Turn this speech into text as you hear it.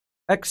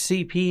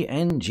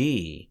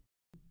XCP-NG.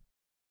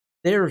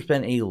 There's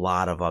been a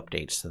lot of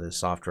updates to this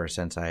software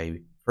since I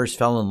first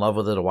fell in love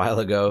with it a while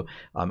ago.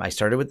 I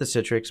started with the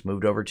Citrix,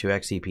 moved over to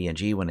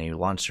XCP-NG when they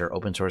launched their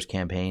open source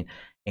campaign,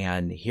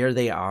 and here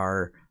they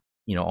are,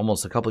 you know,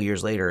 almost a couple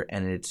years later,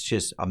 and it's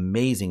just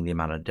amazing the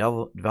amount of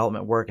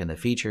development work and the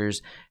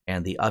features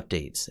and the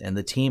updates, and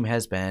the team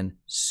has been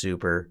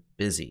super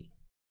busy.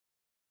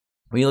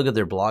 When you look at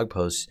their blog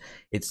posts,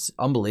 it's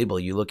unbelievable.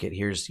 You look at,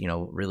 here's, you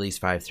know, release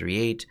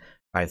 538,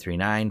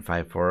 539,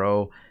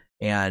 540,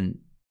 and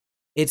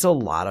it's a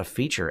lot of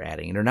feature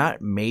adding. They're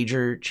not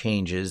major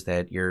changes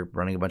that you're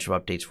running a bunch of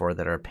updates for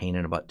that are a pain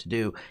in the butt to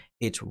do.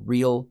 It's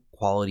real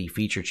quality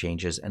feature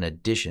changes and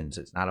additions.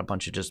 It's not a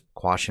bunch of just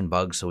quashing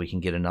bugs so we can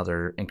get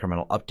another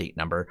incremental update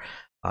number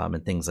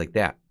and things like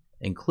that.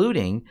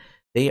 Including,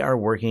 they are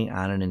working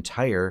on an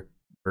entire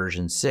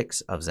version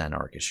 6 of Xen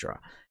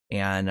Orchestra.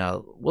 And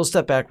we'll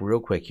step back real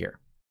quick here.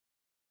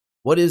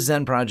 What is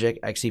Xen Project,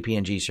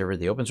 XCP-NG server,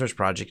 the open source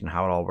project, and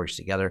how it all works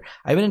together?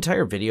 I have an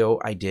entire video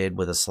I did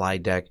with a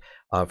slide deck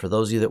for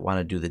those of you that want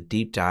to do the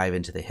deep dive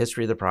into the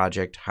history of the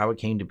project, how it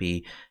came to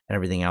be, and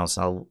everything else.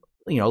 I'll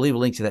leave a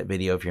link to that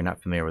video if you're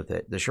not familiar with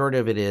it. The short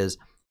of it is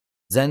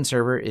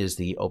Xenserver is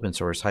the open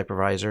source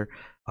hypervisor.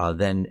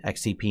 Then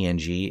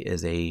XCP-NG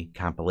is a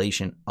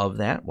compilation of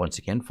that. Once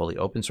again, fully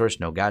open source,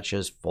 no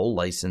gotchas, full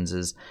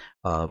licenses.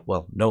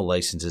 Well, no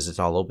licenses, it's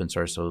all open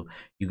source. So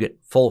you get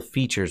full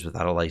features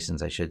without a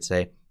license, I should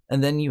say.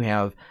 And then you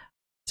have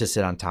to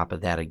sit on top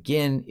of that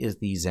again is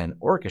the Xen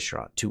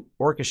Orchestra to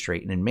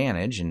orchestrate and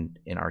manage. And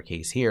in our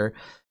case here,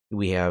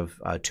 we have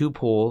 2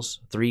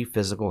 pools, 3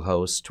 physical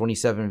hosts,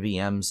 27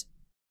 VMs,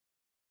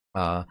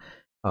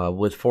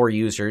 with 4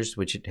 users,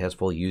 which it has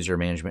full user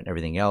management and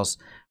everything else,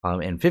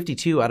 and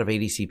 52 out of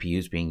 80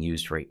 CPUs being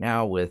used right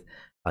now, with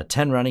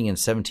 10 running and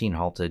 17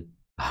 halted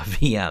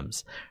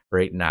VMs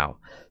right now.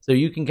 So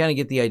you can kind of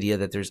get the idea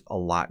that there's a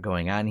lot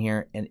going on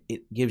here, and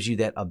it gives you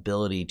that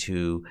ability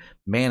to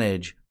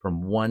manage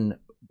from one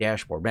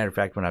dashboard. Matter of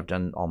fact, when I've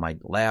done all my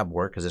lab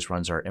work, because this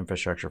runs our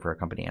infrastructure for our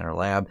company and our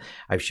lab,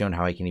 I've shown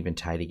how I can even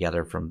tie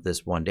together from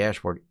this one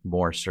dashboard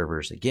more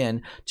servers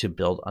again to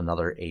build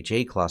another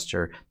HA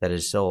cluster that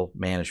is still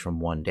managed from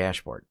one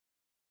dashboard.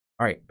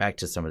 All right, back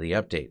to some of the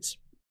updates.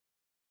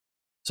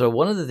 So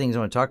one of the things I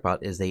want to talk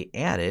about is they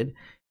added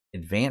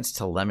advanced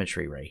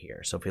telemetry right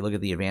here. So if we look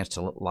at the advanced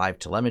live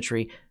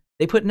telemetry,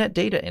 they put net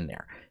data in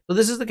there. So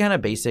this is the kind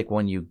of basic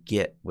one you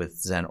get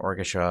with Xen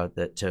Orchestra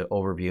that to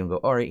overview and go,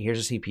 all right,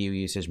 here's a CPU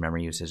usage,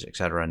 memory usage,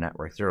 etc.,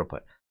 network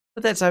throughput.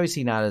 But that's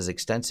obviously not as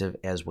extensive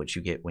as what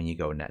you get when you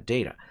go net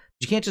data.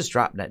 You can't just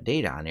drop net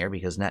data on there,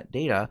 because net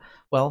data,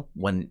 well,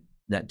 when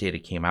net data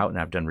came out, and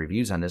I've done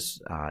reviews on this,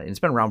 it's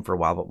been around for a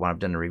while, but when I've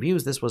done the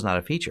reviews, this was not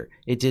a feature.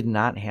 It did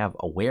not have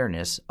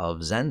awareness of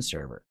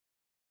Xenserver.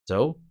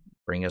 So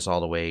bring us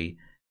all the way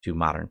to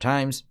modern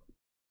times,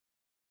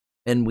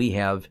 and we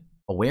have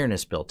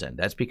awareness built in.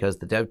 That's because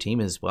the dev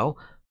team is, well,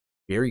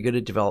 very good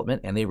at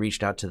development, and they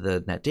reached out to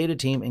the net data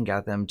team and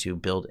got them to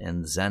build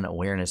in Xen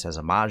awareness as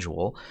a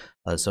module.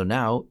 So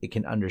now it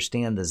can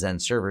understand the Xen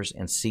servers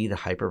and see the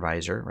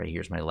hypervisor. Right,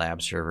 here's my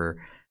lab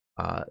server.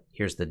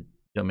 Here's the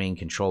domain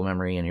control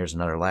memory, and here's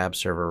another lab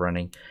server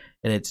running.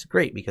 And it's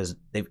great because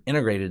they've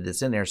integrated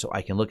this in there, so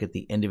I can look at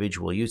the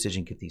individual usage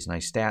and get these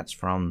nice stats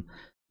from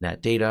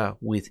net data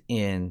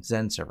within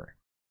Xenserver.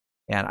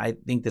 And I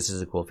think this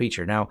is a cool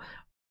feature. Now,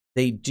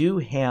 they do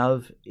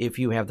have, if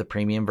you have the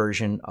premium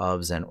version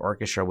of Xen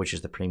Orchestra, which is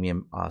the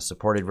premium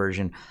supported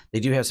version, they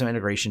do have some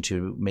integration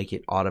to make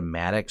it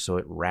automatic, so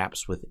it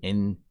wraps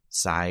within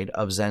side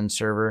of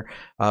Xenserver.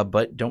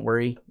 But don't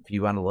worry, if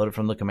you want to load it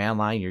from the command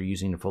line, you're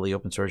using the fully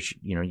open source,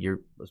 you know, you're,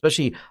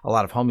 especially a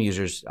lot of home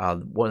users,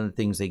 one of the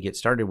things they get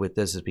started with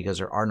this is because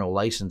there are no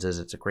licenses.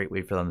 It's a great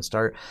way for them to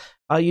start.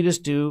 You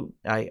just do,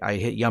 I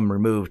hit yum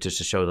remove just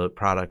to show the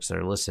products that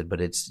are listed,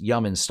 but it's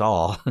yum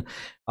install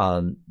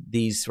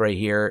these right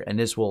here, and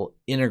this will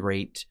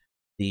integrate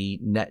the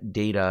net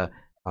data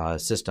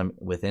system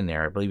within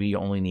there. I believe you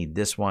only need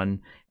this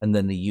one, and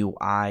then the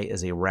UI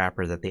is a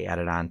wrapper that they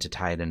added on to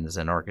tie it into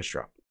Xen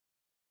Orchestra.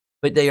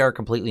 But they are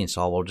completely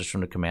installable just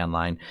from the command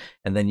line,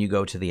 and then you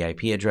go to the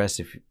IP address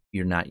if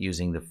you're not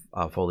using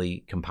the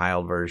fully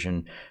compiled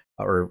version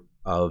or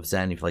of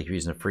Xen. If like you're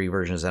using a free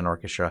version of Xen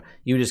Orchestra,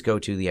 you just go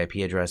to the IP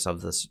address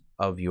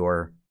of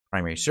your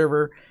primary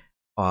server,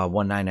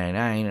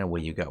 1999, and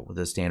away you go with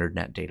the standard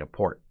net data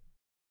port.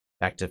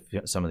 Back to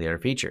some of the other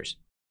features.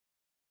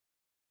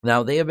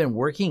 Now, they have been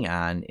working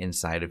on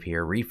inside of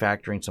here,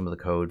 refactoring some of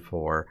the code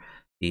for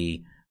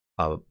the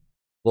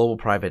global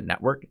private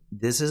network.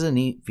 This is a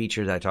neat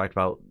feature that I talked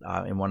about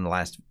in one of the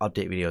last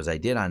update videos I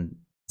did on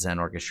Xen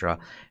Orchestra.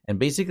 And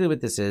basically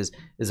what this is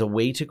a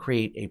way to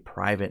create a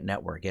private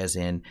network, as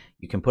in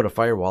you can put a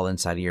firewall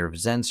inside of your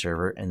Xen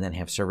server and then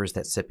have servers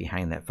that sit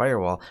behind that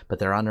firewall, but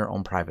they're on their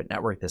own private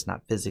network that's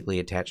not physically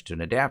attached to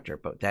an adapter,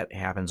 but that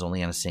happens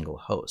only on a single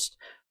host.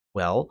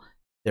 Well,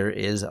 there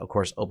is, of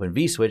course, Open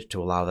vSwitch to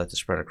allow that to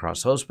spread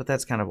across hosts, but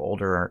that's kind of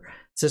older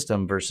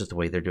system versus the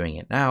way they're doing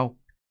it now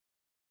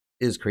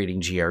is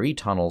creating GRE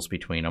tunnels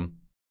between them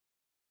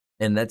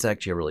And that's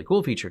actually a really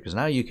cool feature because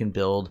now you can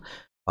build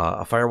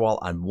a firewall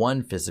on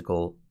one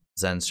physical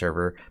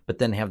Xenserver, but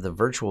then have the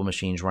virtual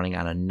machines running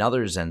on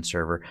another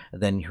Xenserver,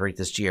 and then create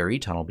this GRE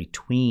tunnel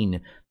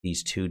between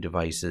these two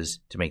devices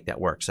to make that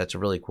work. So that's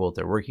really cool that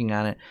they're working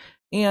on it.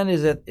 And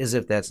as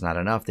if that's not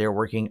enough, they're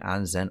working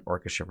on Xen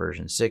Orchestra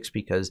version 6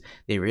 because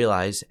they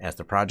realize as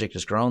the project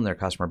has grown, their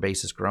customer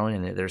base is growing,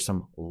 and there's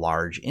some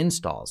large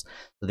installs.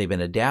 So they've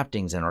been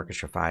adapting Xen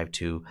Orchestra 5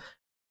 to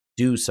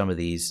do some of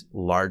these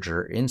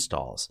larger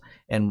installs.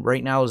 And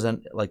right now,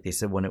 Xen, like they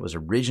said, when it was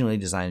originally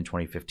designed in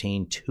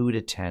 2015, 2 to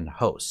 10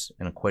 hosts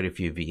and quite a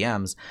few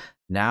VMs.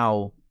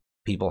 Now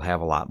people have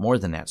a lot more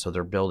than that. So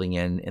they're building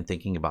in and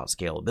thinking about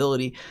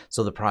scalability.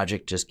 So the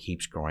project just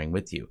keeps growing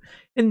with you.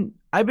 And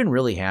I've been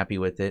really happy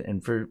with it.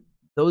 And for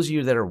those of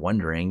you that are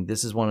wondering,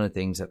 this is one of the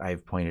things that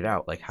I've pointed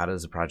out, like how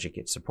does the project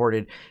get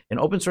supported? An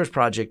open source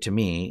project to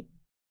me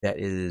that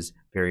is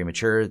very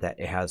mature, that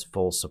it has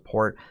full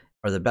support,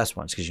 are the best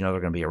ones because you know they're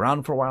going to be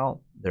around for a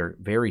while. They're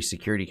very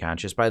security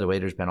conscious. By the way,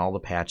 there's been all the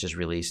patches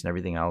released and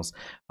everything else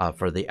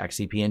for the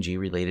XCP-NG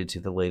related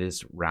to the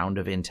latest round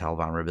of Intel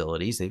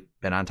vulnerabilities. They've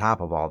been on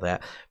top of all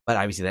that, but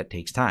obviously that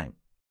takes time.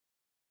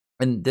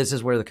 And this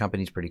is where the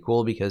company's pretty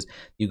cool because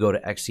you go to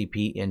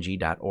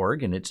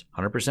xcp-ng.org and it's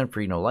 100%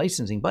 free, no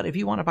licensing. But if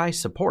you want to buy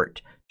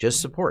support,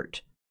 just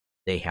support,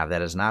 they have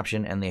that as an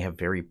option, and they have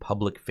very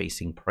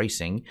public-facing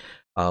pricing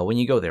when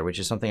you go there, which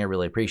is something I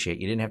really appreciate.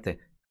 You didn't have to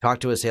talk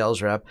to a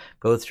sales rep,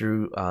 go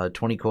through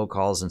 20 cold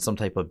calls and some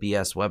type of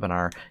BS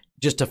webinar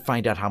just to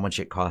find out how much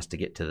it costs to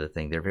get to the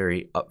thing. They're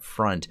very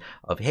upfront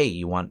of, hey,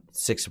 you want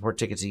 6 support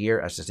tickets a year,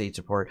 SS8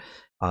 support.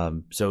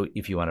 So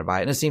if you want to buy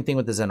it, and the same thing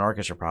with the Xen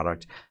Orchestra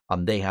product,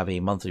 they have a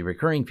monthly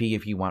recurring fee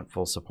if you want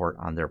full support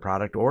on their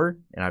product. Or,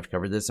 and I've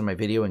covered this in my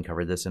video and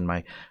covered this in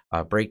my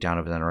breakdown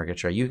of Xen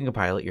Orchestra, you can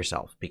compile it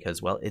yourself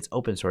because, well, it's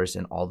open source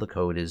and all the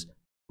code is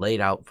laid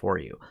out for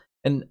you.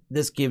 And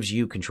this gives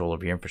you control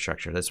of your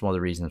infrastructure. That's one of the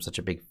reasons I'm such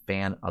a big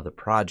fan of the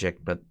project,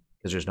 but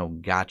because there's no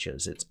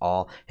gotchas. It's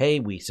all, hey,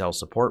 we sell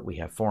support, we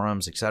have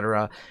forums,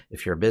 etc.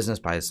 If you're a business,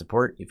 buy the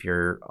support. If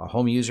you're a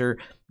home user,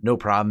 no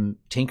problem.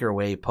 Tinker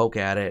away, poke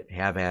at it,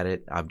 have at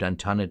it. I've done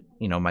ton of,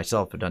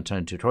 myself, I've done ton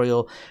of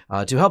tutorial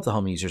to help the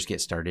home users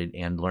get started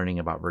and learning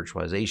about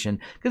virtualization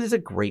because it's a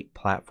great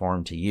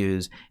platform to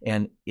use.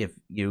 And if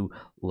you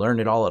learn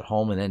it all at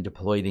home and then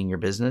deploy it in your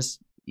business,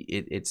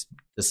 it's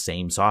the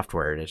same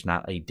software. It's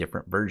not a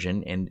different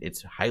version, and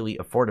it's highly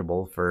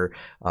affordable for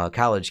a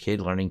college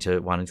kid wanting to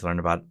learn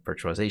about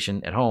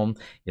virtualization at home.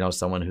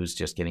 Someone who's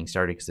just getting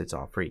started because it's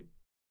all free.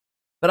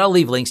 But I'll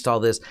leave links to all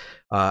this.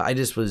 I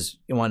just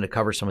wanted to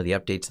cover some of the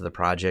updates of the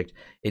project.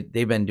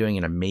 They've been doing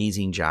an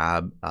amazing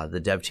job.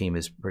 The dev team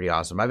is pretty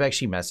awesome. I've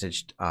actually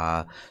messaged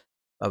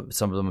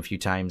some of them a few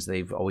times.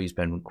 They've always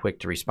been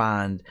quick to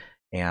respond.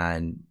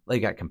 And they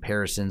got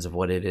comparisons of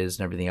what it is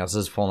and everything else.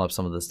 This is pulling up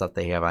some of the stuff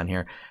they have on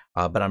here.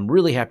 But I'm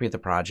really happy with the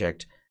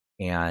project,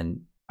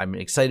 and I'm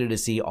excited to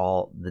see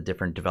all the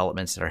different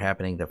developments that are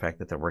happening. The fact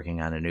that they're working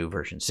on a new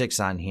version 6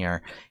 on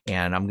here,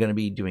 and I'm going to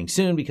be doing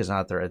soon, because now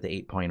that they're at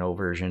the 8.0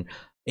 version,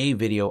 a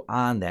video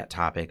on that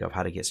topic of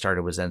how to get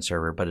started with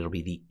Xenserver, but it'll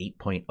be the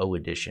 8.0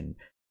 edition.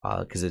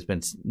 Because it's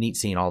been neat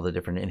seeing all the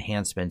different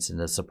enhancements and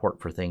the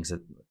support for things that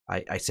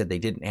I said they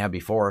didn't have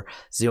before.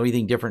 So the only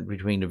thing different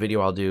between the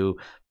video I'll do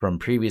from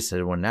previous to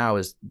the one now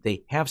is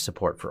they have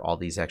support for all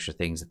these extra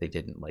things that they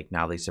didn't. Like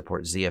now they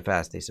support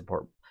ZFS, they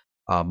support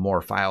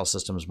more file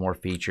systems, more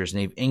features, and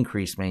they've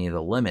increased many of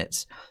the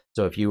limits.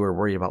 So if you were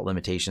worried about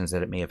limitations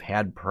that it may have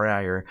had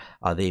prior,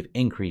 they've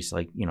increased,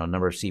 like,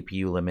 number of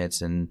CPU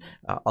limits and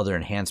other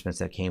enhancements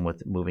that came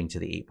with moving to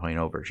the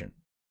 8.0 version.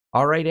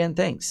 All right, and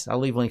thanks. I'll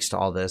leave links to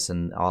all this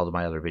and all of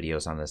my other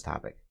videos on this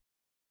topic.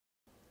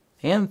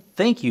 And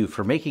thank you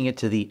for making it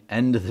to the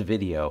end of the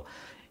video.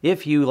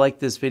 If you like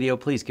this video,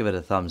 please give it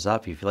a thumbs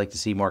up. If you'd like to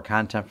see more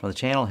content from the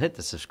channel, hit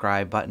the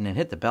subscribe button and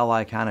hit the bell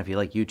icon if you'd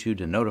like YouTube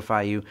to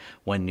notify you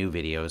when new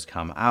videos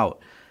come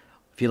out.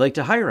 If you'd like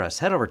to hire us,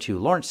 head over to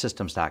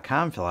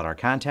lawrencesystems.com, fill out our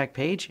contact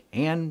page,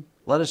 and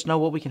let us know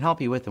what we can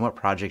help you with and what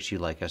projects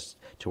you'd like us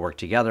to work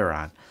together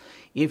on.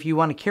 If you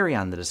want to carry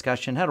on the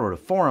discussion, head over to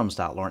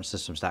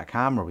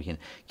forums.lawrencesystems.com, where we can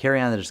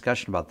carry on the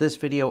discussion about this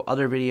video,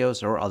 other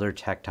videos, or other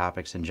tech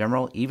topics in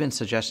general. Even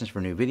suggestions for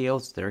new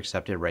videos, they're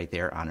accepted right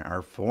there on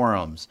our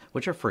forums,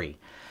 which are free.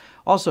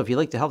 Also, if you'd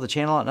like to help the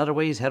channel out in other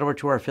ways, head over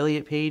to our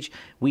affiliate page.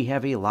 We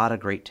have a lot of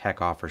great tech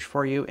offers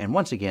for you. And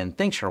once again,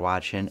 thanks for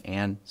watching,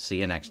 and see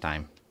you next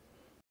time.